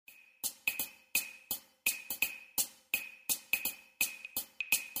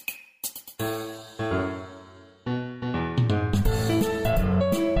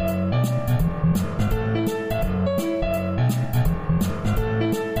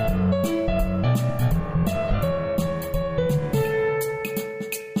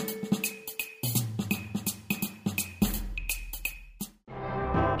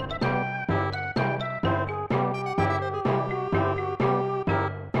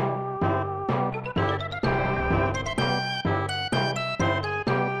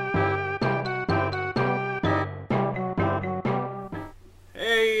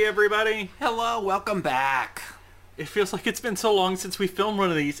everybody. Hello, welcome back. It feels like it's been so long since we filmed one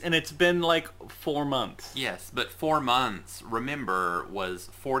of these, and it's been like 4 months. Yes, but 4 months, remember, was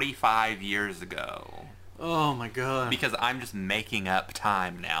 45 years ago. Oh my god. Because I'm just making up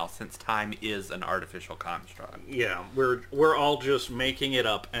time now, since time is an artificial construct. Yeah, we're all just making it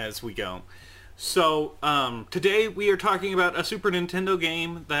up as we go. So, today we are talking about a Super Nintendo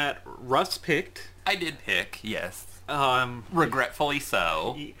game that Russ picked. I did pick, yes. Regretfully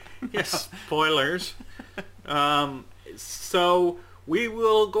so. Yes, spoilers. So we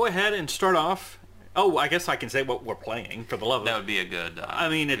will go ahead and start off. Oh, I guess I can say what we're playing, for the love of it. That would be a good I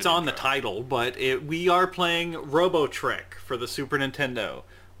mean, it's on the title, but we are playing Robotrek for the Super Nintendo,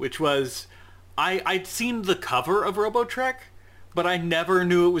 which was... I'd seen the cover of Robotrek, but I never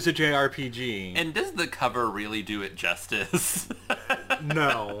knew it was a JRPG. And does the cover really do it justice?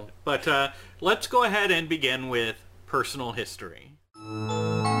 No. But let's go ahead and begin with personal history.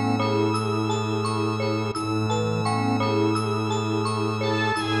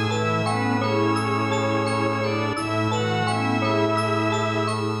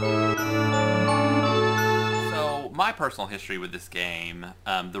 My personal history with this game,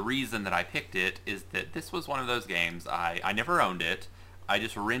 the reason that I picked it is that this was one of those games, I never owned it. I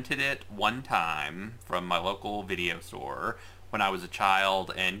just rented it one time from my local video store when I was a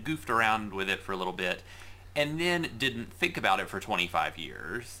child and goofed around with it for a little bit and then didn't think about it for 25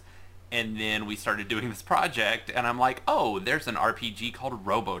 years. And then we started doing this project and I'm like, oh, there's an RPG called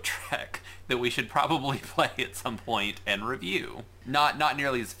Robotrek that we should probably play at some point and review. Not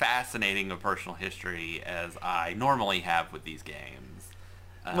nearly as fascinating a personal history as I normally have with these games.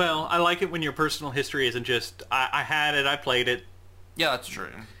 Well, I like it when your personal history isn't just, I had it, I played it. Yeah, that's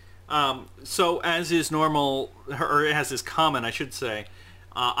true. So as is normal, or as is common, I should say,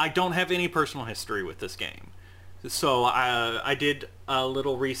 I don't have any personal history with this game. So I did a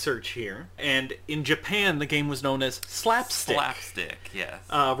little research here, and in Japan the game was known as Slapstick. Slapstick, yes.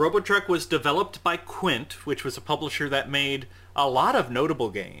 Robotrek was developed by Quint, which was a publisher that made a lot of notable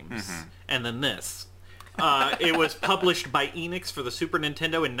games, and then this. It was published by Enix for the Super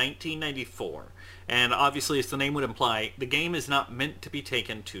Nintendo in 1994, and obviously, as the name would imply, the game is not meant to be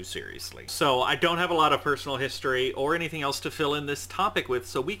taken too seriously. So I don't have a lot of personal history or anything else to fill in this topic with,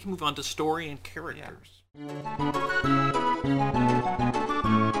 so we can move on to story and characters. Yeah.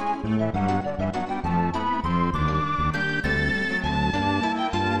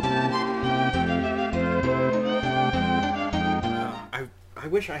 I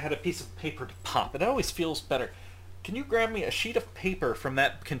wish I had a piece of paper to pop. It always feels better. Can you grab me a sheet of paper from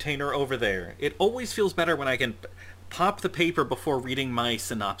that container over there? It always feels better when I can pop the paper before reading my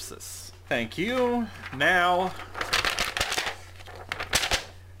synopsis. Thank you. Now...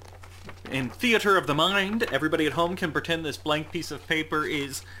 in Theater of the Mind, everybody at home can pretend this blank piece of paper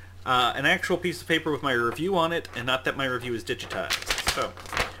is an actual piece of paper with my review on it, and not that my review is digitized. So,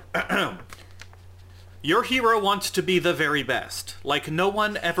 your hero wants to be the very best, like no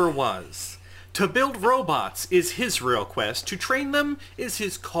one ever was. To build robots is his real quest, to train them is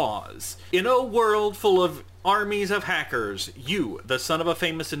his cause. In a world full of armies of hackers, you, the son of a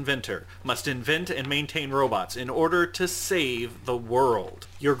famous inventor, must invent and maintain robots in order to save the world.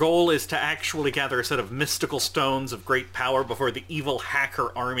 Your goal is to actually gather a set of mystical stones of great power before the evil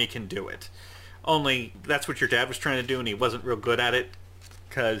hacker army can do it. Only, that's what your dad was trying to do and he wasn't real good at it,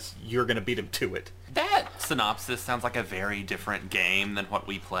 because you're going to beat him to it. That synopsis sounds like a very different game than what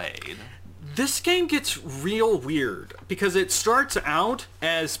we played. This game gets real weird, because it starts out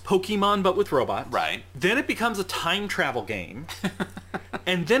as Pokemon but with robots. Right. Then it becomes a time travel game.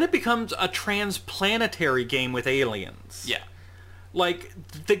 And then it becomes a transplanetary game with aliens. Yeah. Like,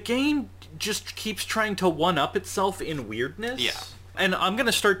 the game just keeps trying to one-up itself in weirdness. Yeah. And I'm going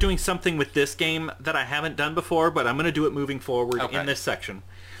to start doing something with this game that I haven't done before, but I'm going to do it moving forward in this section.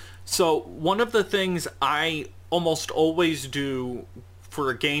 So, one of the things I almost always do for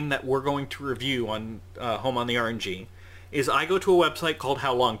a game that we're going to review on Home on the RNG is I go to a website called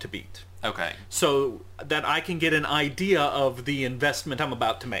How Long to Beat. Okay. So that I can get an idea of the investment I'm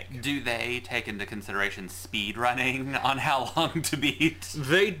about to make. Do they take into consideration speed running on How Long to Beat?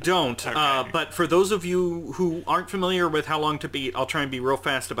 They don't. Okay. But for those of you who aren't familiar with How Long to Beat, I'll try and be real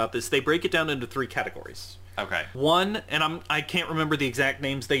fast about this. They break it down into 3 categories. Okay. One, and I can't remember the exact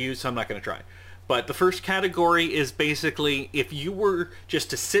names they use, so I'm not going to try. But the first category is basically if you were just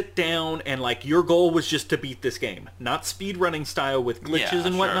to sit down and like your goal was just to beat this game. Not speedrunning style with glitches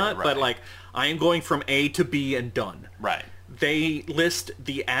and whatnot, right. but like I am going from A to B and done. Right. They list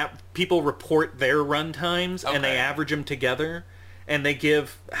the app, people report their run times and they average them together and they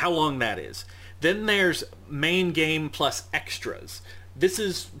give how long that is. Then there's main game plus extras. this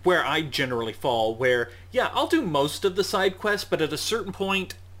is where I generally fall, where, yeah, I'll do most of the side quests, but at a certain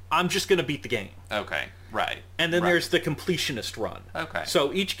point, I'm just going to beat the game. Okay, right. And then right. there's the completionist run. Okay.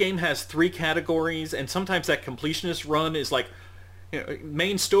 So each game has 3 categories, and sometimes that completionist run is like,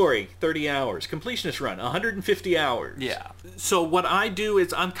 main story, 30 hours. Completionist run, 150 hours. Yeah. So what I do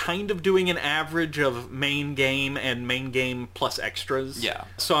is I'm kind of doing an average of main game and main game plus extras. Yeah.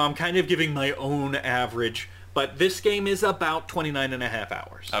 So I'm kind of giving my own average, but this game is about 29 and a half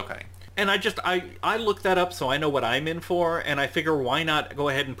hours. Okay. And I look that up so I know what I'm in for, and I figure why not go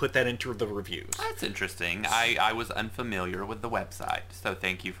ahead and put that into the reviews. That's interesting. I was unfamiliar with the website, so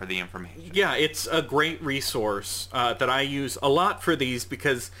thank you for the information. Yeah, it's a great resource that I use a lot for these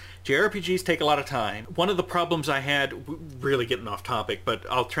because JRPGs take a lot of time. One of the problems I had, really getting off topic, but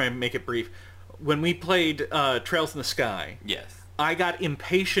I'll try and make it brief, when we played Trails in the Sky. Yes. I got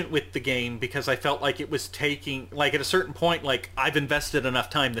impatient with the game because I felt like it was taking, like at a certain point, like I've invested enough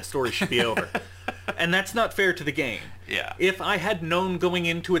time, the story should be over. And that's not fair to the game. Yeah. If I had known going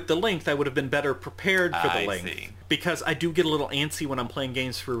into it the length, I would have been better prepared for the I length. see. Because I do get a little antsy when I'm playing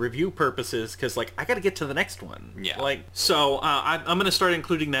games for review purposes, because like I got to get to the next one. Yeah. Like so, I'm going to start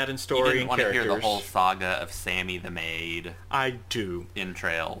including that in You story didn't and want to characters. hear the whole saga of Sammy the Maid I do. in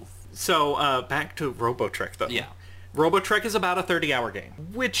Trails. So back to Robotrek though. Yeah. Robotrek is about a 30-hour game,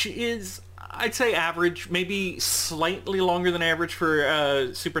 which is, I'd say, average, maybe slightly longer than average for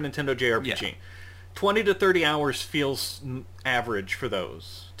a Super Nintendo JRPG. Yeah. 20 to 30 hours feels average for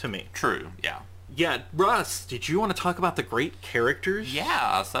those, to me. True, yeah. Yeah, Russ, did you want to talk about the great characters?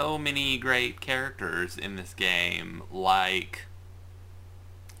 Yeah, so many great characters in this game, like... ...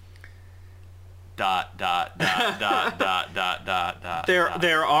 There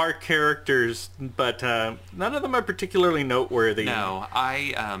are characters, but none of them are particularly noteworthy. No,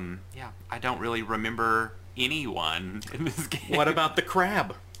 I don't really remember anyone in this game. What about the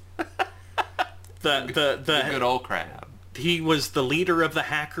crab? The good old crab? He was the leader of the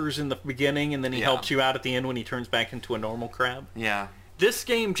hackers in the beginning, and then he Yeah. helps you out at the end when he turns back into a normal crab. Yeah. This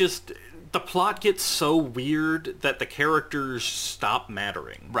game just... The plot gets so weird that the characters stop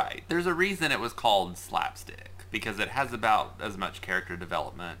mattering. Right. There's a reason it was called Slapstick, because it has about as much character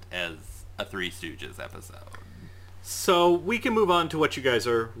development as a Three Stooges episode. So we can move on to what you guys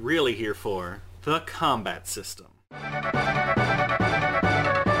are really here for, the combat system.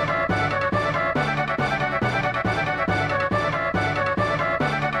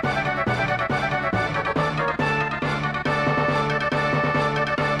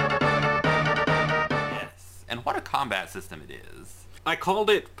 And what a combat system it is. I called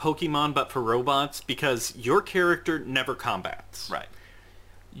it Pokemon but for robots because your character never combats. Right.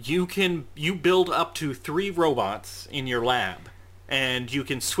 You build up to 3 robots in your lab, and you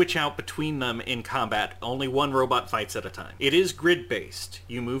can switch out between them in combat. Only one robot fights at a time. It is grid-based.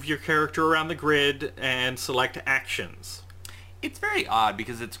 You move your character around the grid and select actions. It's very odd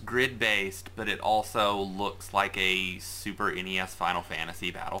because it's grid-based, but it also looks like a Super NES Final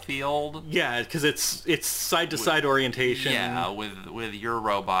Fantasy Battlefield. Yeah, because it's side-to-side orientation. Yeah, with your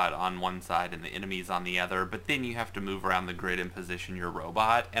robot on one side and the enemies on the other, but then you have to move around the grid and position your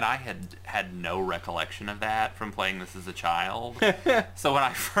robot, and I had no recollection of that from playing this as a child. So when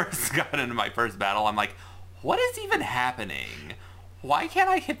I first got into my first battle, I'm like, what is even happening? Why can't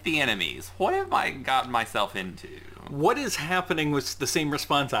I hit the enemies? What have I gotten myself into? What is happening was the same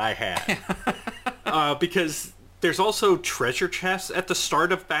response I had. Because there's also treasure chests at the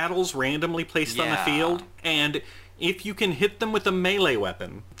start of battles randomly placed on the field. And if you can hit them with a melee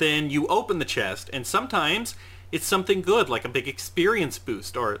weapon, then you open the chest, and sometimes it's something good, like a big experience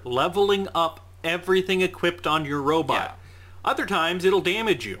boost, or leveling up everything equipped on your robot. Yeah. Other times it'll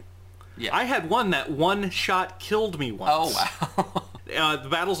damage you. Yeah. I had one that one shot killed me once. Oh, wow. The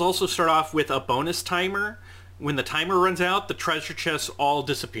battles also start off with a bonus timer. When the timer runs out, the treasure chests all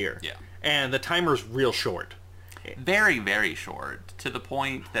disappear. Yeah. And the timer's real short. Very, very short, to the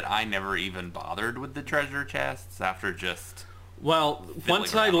point that I never even bothered with the treasure chests after just... Well,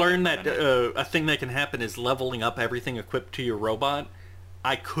 once I around learned with that it. a thing that can happen is leveling up everything equipped to your robot,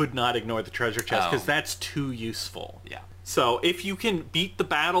 I could not ignore the treasure chest because that's too useful. Yeah. So if you can beat the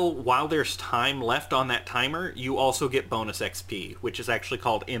battle while there's time left on that timer, you also get bonus XP, which is actually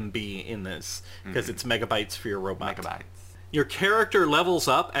called MB in this, because it's megabytes for your robot. Megabytes. Your character levels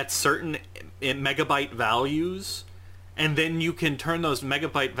up at certain megabyte values, and then you can turn those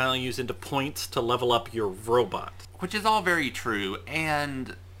megabyte values into points to level up your robot. Which is all very true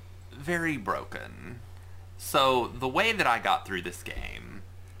and very broken. So the way that I got through this game,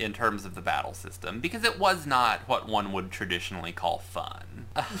 in terms of the battle system, because it was not what one would traditionally call fun.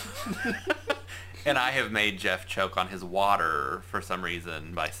 And I have made Jeff choke on his water for some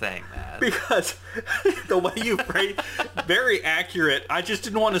reason by saying that. Because the way you phrase, very accurate. I just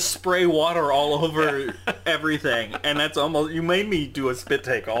didn't want to spray water all over everything, and that's almost. You made me do a spit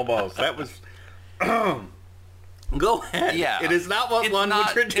take almost. That was. Go ahead. Yeah, it is not what one would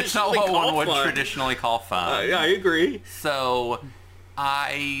traditionally call fun. I agree. So,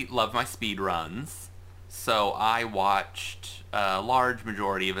 I love my speed runs. So I watched a large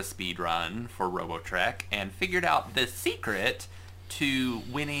majority of a speed run for Robotrek and figured out the secret to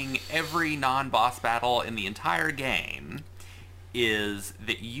winning every non-boss battle in the entire game is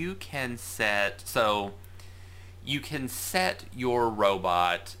that you can set your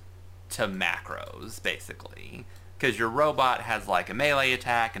robot to macros, basically. Because your robot has like a melee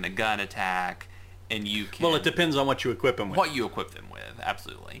attack and a gun attack, and you can... Well, it depends on what you equip them with. What you equip them with,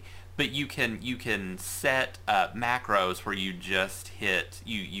 absolutely. But you can set macros where you just hit,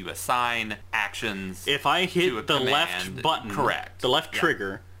 you assign actions. If I hit the command. Left button, correct, the left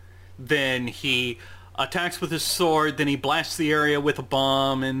trigger, then he attacks with his sword, then he blasts the area with a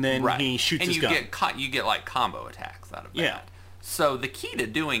bomb, and then he shoots his gun. And you get like combo attacks out of that. Yeah. So the key to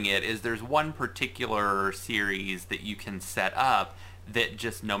doing it is there's one particular series that you can set up that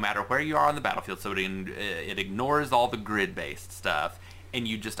just no matter where you are on the battlefield, so it ignores all the grid-based stuff, and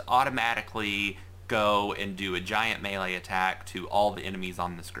you just automatically go and do a giant melee attack to all the enemies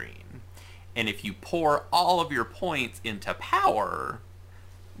on the screen. And if you pour all of your points into power,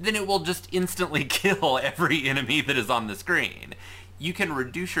 then it will just instantly kill every enemy that is on the screen. You can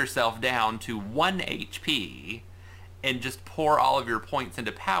reduce yourself down to 1 HP and just pour all of your points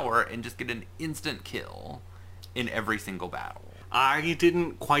into power and just get an instant kill in every single battle. I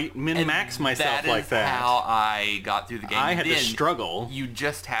didn't quite min-max myself like that. That is how I got through the game. I had to struggle. You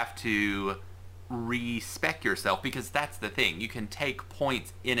just have to respec yourself, because that's the thing. You can take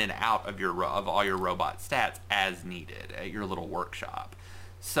points in and out of all your robot stats as needed at your little workshop.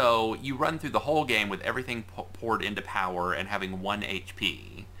 So you run through the whole game with everything poured into power and having 1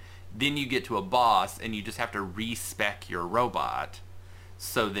 HP. Then you get to a boss and you just have to respec your robot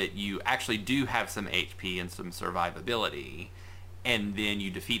so that you actually do have some HP and some survivability. And then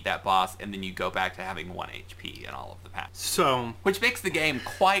you defeat that boss, and then you go back to having 1 HP and all of the power. So, which makes the game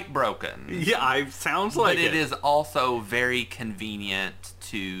quite broken. Yeah, sounds like it. But it is also very convenient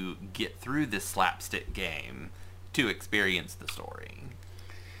to get through this slapstick game to experience the story.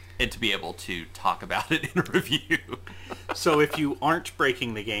 And to be able to talk about it in a review. So if you aren't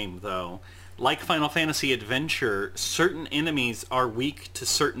breaking the game, though, like Final Fantasy Adventure, certain enemies are weak to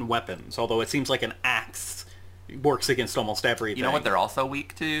certain weapons, although it seems like an axe works against almost everything. You know what they're also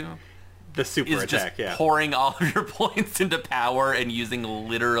weak to? The super attack, just pouring all of your points into power and using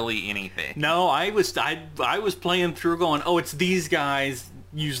literally anything. No, I was playing through going, oh, it's these guys,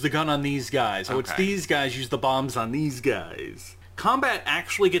 use the gun on these guys. Oh, it's these guys, use the bombs on these guys. Combat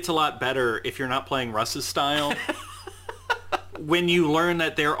actually gets a lot better if you're not playing Russ's style. When you learn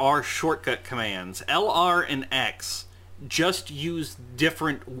that there are shortcut commands. LR and X just use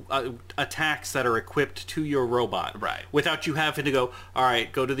different attacks that are equipped to your robot. Right. Without you having to go, all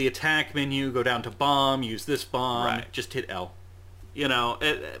right, go to the attack menu, go down to bomb, use this bomb, right. Just hit L. You know,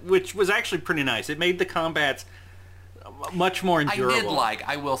 which was actually pretty nice. It made the combats much more endurable.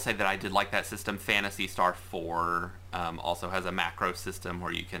 I will say that I did like that system. Phantasy Star 4 also has a macro system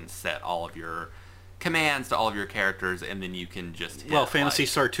where you can set all of your commands to all of your characters, and then you can just hit, well, Phantasy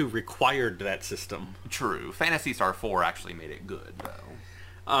Star 2 required that system. True. Phantasy Star 4 actually made it good,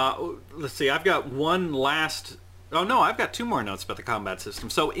 though. Let's see, I've got one last... Oh, no, I've got 2 more notes about the combat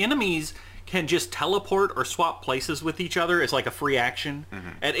system. So enemies can just teleport or swap places with each other as like a free action. Mm-hmm.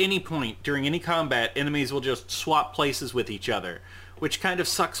 At any point during any combat, enemies will just swap places with each other, which kind of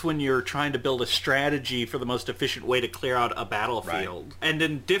sucks when you're trying to build a strategy for the most efficient way to clear out a battlefield. Right. And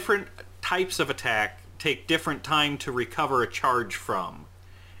then different types of attack take different time to recover a charge from.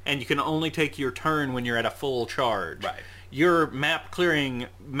 And you can only take your turn when you're at a full charge. Right. Your map clearing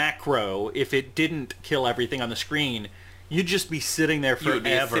macro, if it didn't kill everything on the screen, you'd just be sitting there forever. You would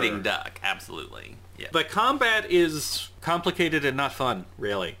be a sitting duck, absolutely. Yeah. But combat is complicated and not fun,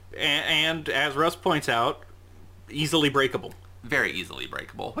 really. And as Russ points out, easily breakable. Very easily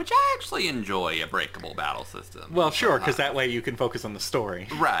breakable, which I actually enjoy a breakable battle system. Well, sure, because that way you can focus on the story.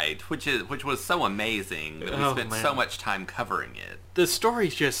 Right, which was so amazing that we spent so much time covering it. The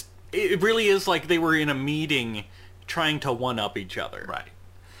story's just, it really is like they were in a meeting trying to one-up each other. Right.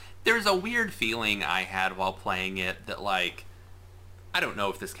 There's a weird feeling I had while playing it that, like, I don't know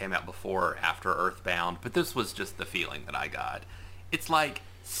if this came out before or after Earthbound, but this was just the feeling that I got. It's like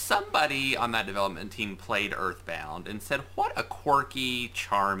somebody on that development team played Earthbound and said, what a quirky,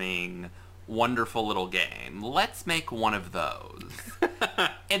 charming, wonderful little game. Let's make one of those.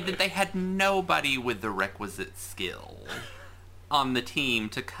 And that they had nobody with the requisite skill on the team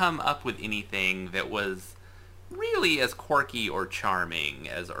to come up with anything that was really as quirky or charming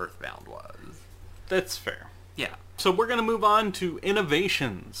as Earthbound was. That's fair. Yeah. So we're going to move on to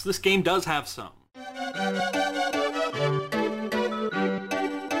innovations. This game does have some.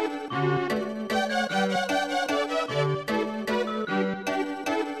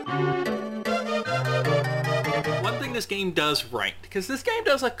 One thing this game does right, because this game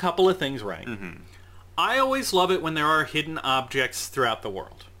does a couple of things right. I always love it when there are hidden objects throughout the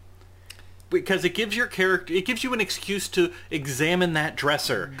world. Because it gives your character, it gives you an excuse to examine that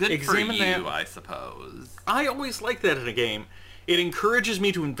dresser. Good examine for you, that. I suppose. I always like that in a game. It encourages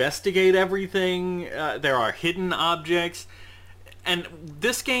me to investigate everything. There are hidden objects. And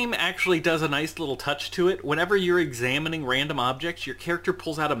this game actually does a nice little touch to it. Whenever you're examining random objects, your character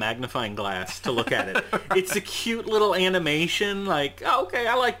pulls out a magnifying glass to look at it. It's a cute little animation, like, oh, okay,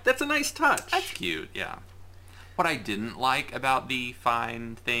 that's a nice touch. That's cute, yeah. What I didn't like about the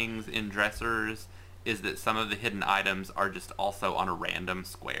find things in dressers is that some of the hidden items are just also on random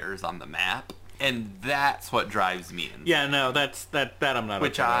squares on the map. And that's what drives me insane. Yeah, no, that I'm not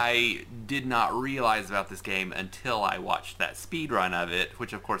Which okay with. I did not realize about this game until I watched that speedrun of it,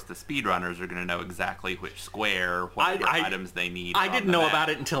 which of course the speedrunners are going to know exactly which square, what items they need. I didn't know about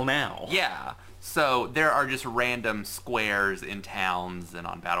it until now. Yeah. So there are just random squares in towns and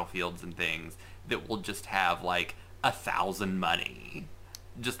on battlefields and things that will just have like 1,000 money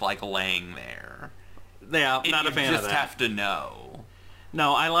just like laying there. Yeah, not a fan of that. You just have to know.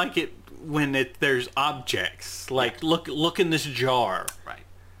 No, I like it when there's objects. Like, look in this jar. Right.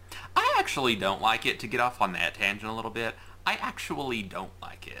 I actually don't like it, to get off on that tangent a little bit. I actually don't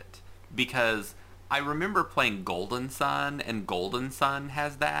like it because I remember playing Golden Sun, and Golden Sun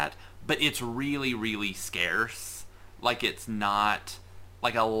has that, but it's really, really scarce. Like, it's not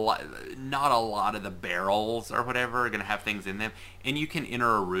like not a lot of the barrels or whatever are going to have things in them. And you can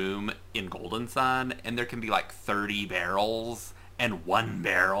enter a room in Golden Sun, and there can be like 30 barrels, and one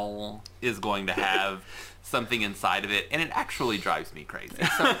barrel is going to have something inside of it, and it actually drives me crazy.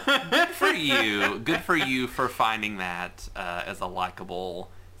 So good for you. Good for you for finding that as a likable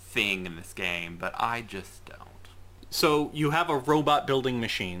thing in this game, but I just don't. So you have a robot building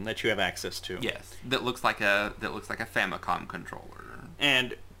machine that you have access to. Yes, that looks like a Famicom controller.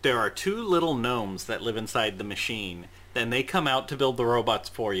 And there are two little gnomes that live inside the machine. Then they come out to build the robots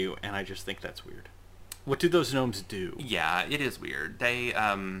for you, and I just think that's weird. What do those gnomes do? Yeah, it is weird. They,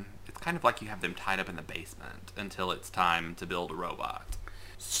 it's kind of like you have them tied up in the basement until it's time to build a robot.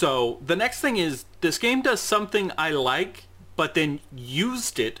 So the next thing is, this game does something I like, but then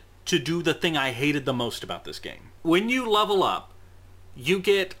used it to do the thing I hated the most about this game. When you level up, you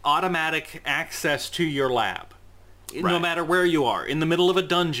get automatic access to your lab. Right. No matter where you are. In the middle of a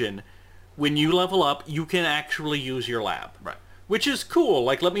dungeon, when you level up, you can actually use your lab. Right. Which is cool.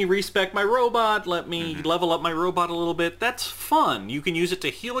 Like, let me respec my robot, let me level up my robot a little bit. That's fun. You can use it to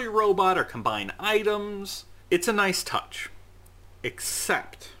heal your robot or combine items. It's a nice touch.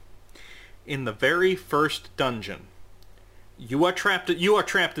 Except, in the very first dungeon, you are trapped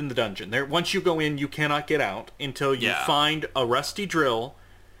in the dungeon. Once you go in, you cannot get out until you find a rusty drill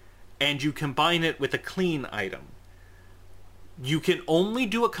and you combine it with a clean item. You can only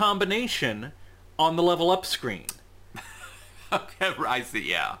do a combination on the level up screen. Okay, I see,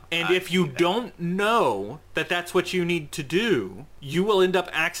 yeah. And if you don't know that that's what you need to do, you will end up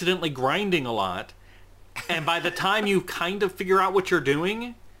accidentally grinding a lot. And by the time you kind of figure out what you're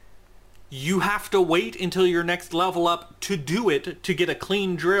doing, you have to wait until your next level up to do it, to get a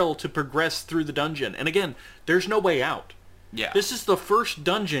clean drill to progress through the dungeon. And again, there's no way out. Yeah. This is the first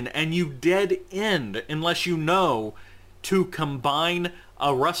dungeon, and you dead end unless you know to combine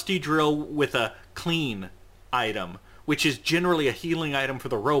a rusty drill with a clean item, which is generally a healing item for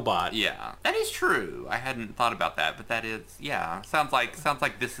the robot. Yeah, that is true. I hadn't thought about that, but that is, yeah, sounds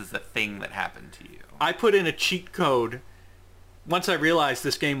like this is a thing that happened to you. I put in a cheat code once I realized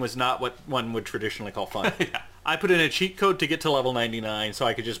this game was not what one would traditionally call fun. Yeah. I put in a cheat code to get to level 99 so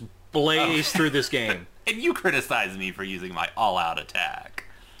I could just blaze through this game. And you criticize me for using my all-out attack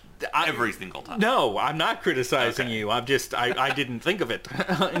every single time. No, I'm not criticizing you. I'm just, I didn't think of it.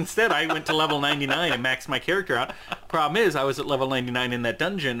 Instead, I went to level 99 and maxed my character out. Problem is, I was at level 99 in that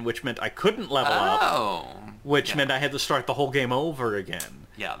dungeon, which meant I couldn't level up. Which meant I had to start the whole game over again.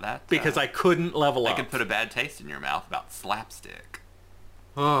 Yeah, that... because I couldn't level up. I could put a bad taste in your mouth about slapstick.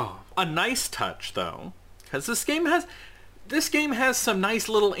 Oh, a nice touch, though. Because this game has some nice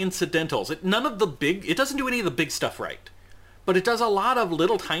little incidentals. It doesn't do any of the big stuff right. But it does a lot of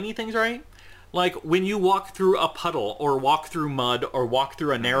little tiny things right. Like, when you walk through a puddle, or walk through mud, or walk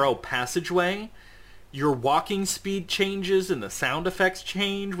through a narrow passageway, your walking speed changes and the sound effects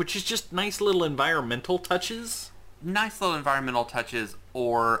change, which is just nice little environmental touches. Nice little environmental touches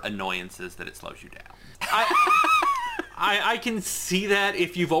or annoyances that it slows you down. I can see that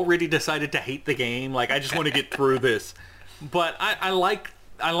if you've already decided to hate the game. Like, I just want to get through this. But I like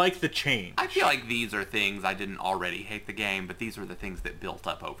the change. I feel like these are things I didn't already hate the game, but these are the things that built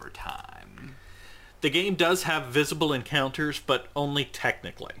up over time. The game does have visible encounters, but only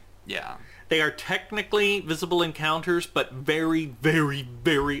technically. Yeah. They are technically visible encounters, but very, very,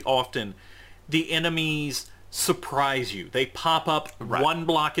 very often the enemies surprise you. They pop up one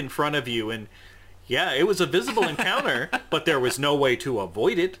block in front of you, and yeah, it was a visible encounter, but there was no way to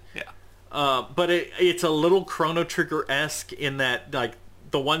avoid it. Yeah. But it's a little Chrono Trigger-esque in that, like,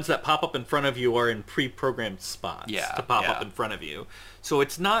 the ones that pop up in front of you are in pre-programmed spots to pop up in front of you. So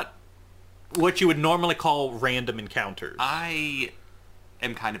it's not what you would normally call random encounters. I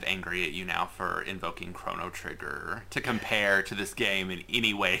am kind of angry at you now for invoking Chrono Trigger to compare to this game in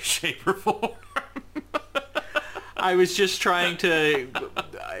any way, shape, or form. I was just trying to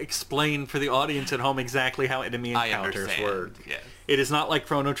explain for the audience at home exactly how enemy encounters work. Yes. It is not like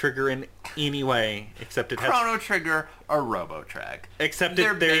Chrono Trigger in any way, except it has... Chrono Trigger or Robotrek. Except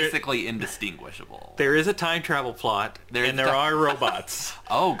they're basically indistinguishable. There is a time travel plot, and there are robots.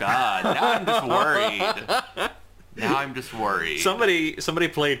 Oh God! Now I'm just worried. Somebody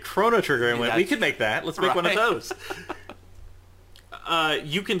played Chrono Trigger and went, we could make that. Let's make one of those.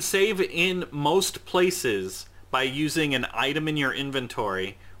 You can save in most places by using an item in your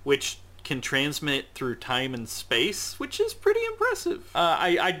inventory, which can transmit through time and space, which is pretty impressive.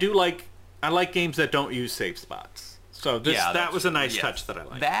 I like games that don't use save spots. So that was a nice touch that I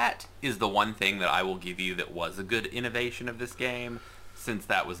liked. That is the one thing that I will give you that was a good innovation of this game, since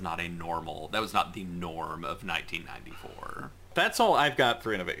that was not the norm of 1994. That's all I've got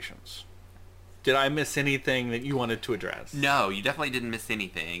for innovations. Did I miss anything that you wanted to address? No, you definitely didn't miss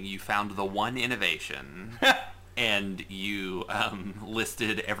anything. You found the one innovation. And you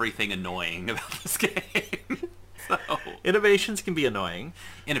listed everything annoying about this game. So innovations can be annoying.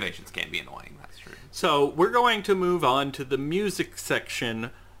 Innovations can be annoying, that's true. So we're going to move on to the music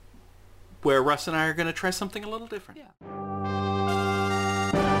section, where Russ and I are going to try something a little different. Yeah.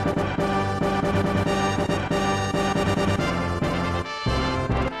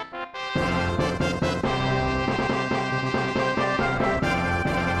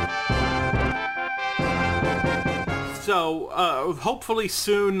 So, hopefully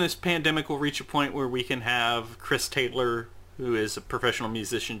soon this pandemic will reach a point where we can have Chris Taylor, who is a professional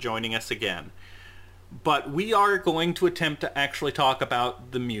musician, joining us again. But we are going to attempt to actually talk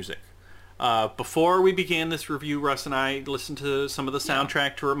about the music. Before we began this review, Russ and I listened to some of the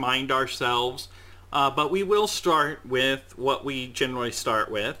soundtrack to remind ourselves. But we will start with what we generally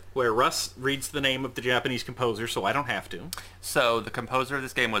start with, where Russ reads the name of the Japanese composer, so I don't have to. So the composer of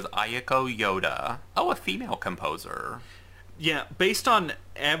this game was Ayako Yoda. Oh, a female composer. Yeah, based on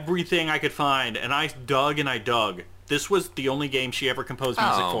everything I could find, and I dug, this was the only game she ever composed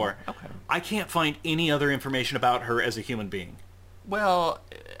music for. Okay. I can't find any other information about her as a human being. Well,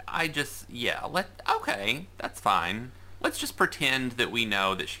 okay, that's fine. Let's just pretend that we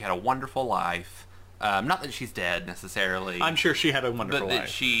know that she had a wonderful life. Not that she's dead necessarily. I'm sure she had a wonderful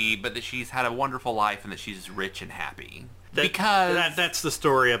life. But that she's had a wonderful life and that she's rich and happy. That's the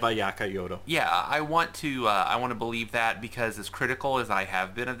story of Ayaka Yoda. Yeah, I want to believe that, because as critical as I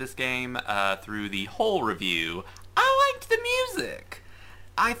have been of this game through the whole review, I liked the music.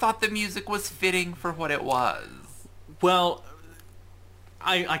 I thought the music was fitting for what it was. Well,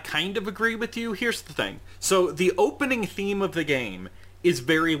 I kind of agree with you. Here's the thing. So the opening theme of the game is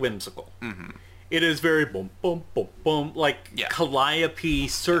very whimsical. Mm-hmm. It is very boom, boom, boom, boom, like Calliope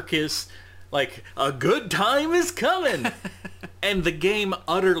circus, like a good time is coming. And the game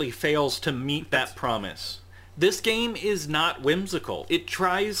utterly fails to meet that promise. This game is not whimsical. It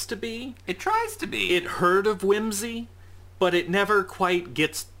tries to be. It heard of whimsy, but it never quite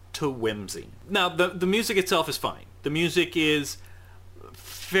gets to whimsy. Now, the music itself is fine. The music is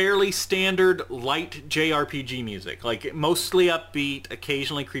fairly standard light JRPG music, like mostly upbeat,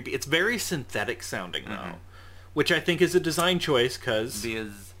 occasionally creepy. It's very synthetic sounding though, which I think is a design choice because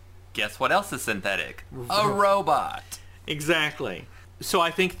guess what else is synthetic? A robot. Exactly. So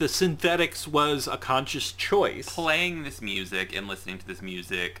I think the synthetics was a conscious choice. Playing this music and listening to this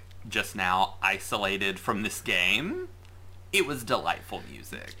music just now isolated from this game, it was delightful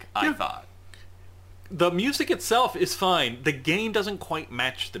music, I thought. The music itself is fine. The game doesn't quite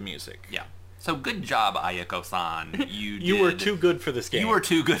match the music. Yeah. So good job, Ayako-san. You were too good for this game. You were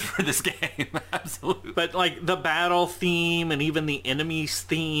too good for this game. Absolutely. But like the battle theme and even the enemies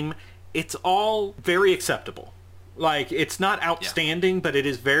theme, it's all very acceptable. Like, it's not outstanding, but it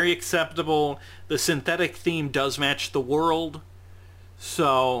is very acceptable. The synthetic theme does match the world.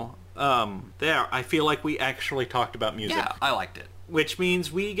 So, I feel like we actually talked about music. Yeah, I liked it. Which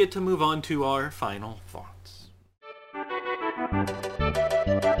means we get to move on to our final thoughts.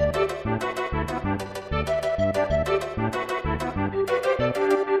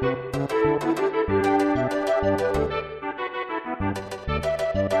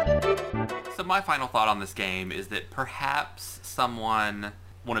 So my final thought on this game is that perhaps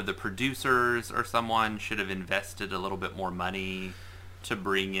one of the producers or someone should have invested a little bit more money to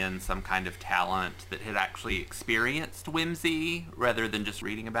bring in some kind of talent that had actually experienced whimsy rather than just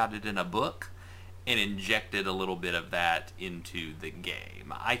reading about it in a book, and injected a little bit of that into the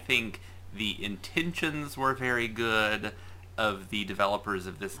game. I think the intentions were very good of the developers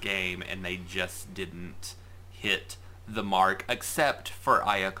of this game, and they just didn't hit the mark, except for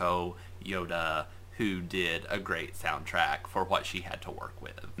Ayako Yoda, who did a great soundtrack for what she had to work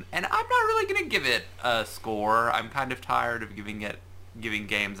with. And I'm not really going to give it a score. I'm kind of tired of giving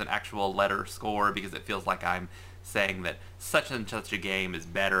games an actual letter score, because it feels like I'm saying that such and such a game is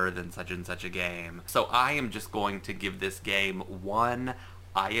better than such and such a game. So I am just going to give this game 1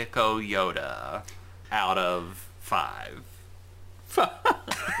 Ayako Yoda out of 5.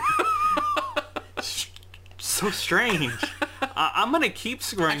 So strange. I'm going to keep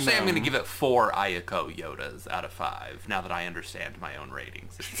scoring Actually, I'm them. going to give it 4 Ayako Yodas out of 5, now that I understand my own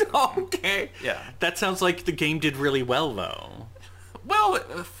ratings. Okay. Yeah. That sounds like the game did really well, though. Well,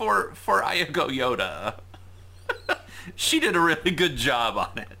 for Ayako Yoda, she did a really good job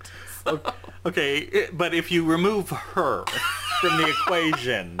on it. So. Okay, but if you remove her from the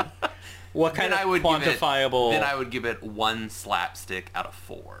equation, what kind of quantifiable... Then I would give it 1 slapstick out of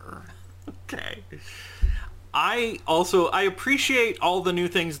 4. Okay. I appreciate all the new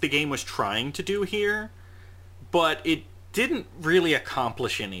things the game was trying to do here, but it didn't really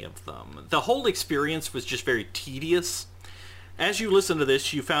accomplish any of them. The whole experience was just very tedious. As you listen to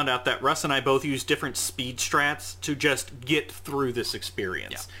this, you found out that Russ and I both use different speed strats to just get through this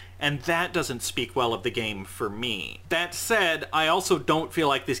experience. Yeah. And that doesn't speak well of the game for me. That said, I also don't feel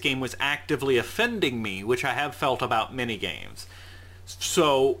like this game was actively offending me, which I have felt about many games.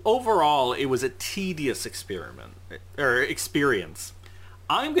 So overall, it was a tedious experience.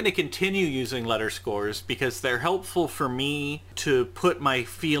 I'm going to continue using letter scores because they're helpful for me to put my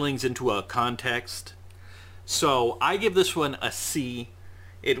feelings into a context. So I give this one a C.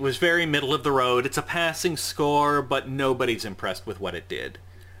 It was very middle of the road. It's a passing score, but nobody's impressed with what it did.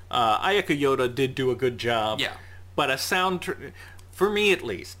 Ayako Yoda did do a good job. Yeah. But for me at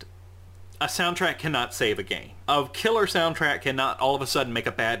least, a soundtrack cannot save a game. A killer soundtrack cannot all of a sudden make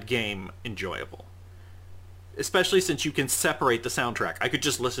a bad game enjoyable. Especially since you can separate the soundtrack. I could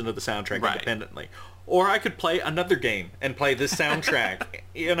just listen to the soundtrack independently. Or I could play another game and play this soundtrack,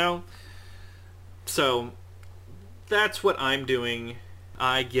 you know? So, that's what I'm doing.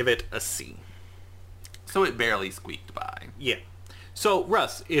 I give it a C. So it barely squeaked by. Yeah. So,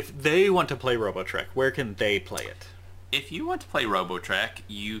 Russ, if they want to play Robotrek, where can they play it? If you want to play Robotrek,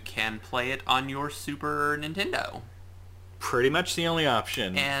 you can play it on your Super Nintendo. Pretty much the only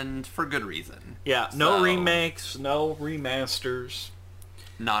option. And for good reason. Yeah, no remakes, no remasters.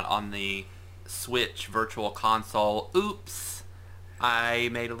 Not on the Switch Virtual Console. Oops. I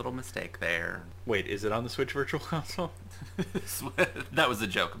made a little mistake there. Wait, is it on the Switch Virtual Console? That was a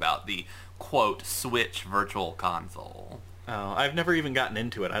joke about the, quote, Switch Virtual Console. Oh, I've never even gotten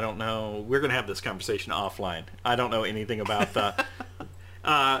into it. I don't know. We're going to have this conversation offline. I don't know anything about the...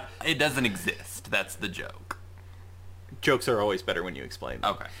 It doesn't exist. That's the joke. Jokes are always better when you explain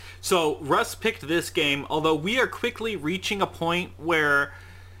them. Okay. So, Russ picked this game, although we are quickly reaching a point where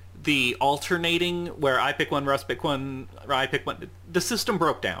the alternating, where I pick one, Russ pick one, or I pick one, the system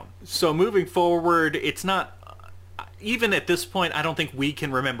broke down. So moving forward, it's not... Even at this point, I don't think we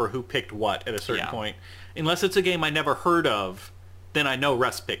can remember who picked what at a certain point. Unless it's a game I never heard of, then I know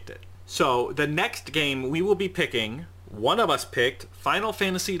Russ picked it. So the next game we will be picking, one of us picked Final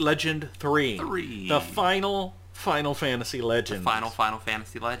Fantasy Legend 3. The final Final Fantasy Legend. The Final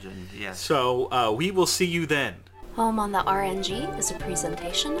Fantasy Legend, yes. So we will see you then. Home on the RNG is a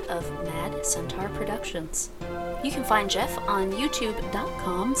presentation of Mad Centaur Productions. You can find Jeff on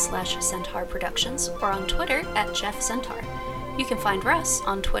youtube.com/Centaur Productions or on Twitter @JeffCentaur. You can find Russ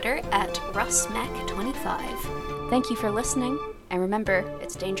on Twitter @RussMac25. Thank you for listening, and remember,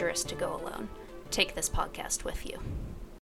 it's dangerous to go alone. Take this podcast with you.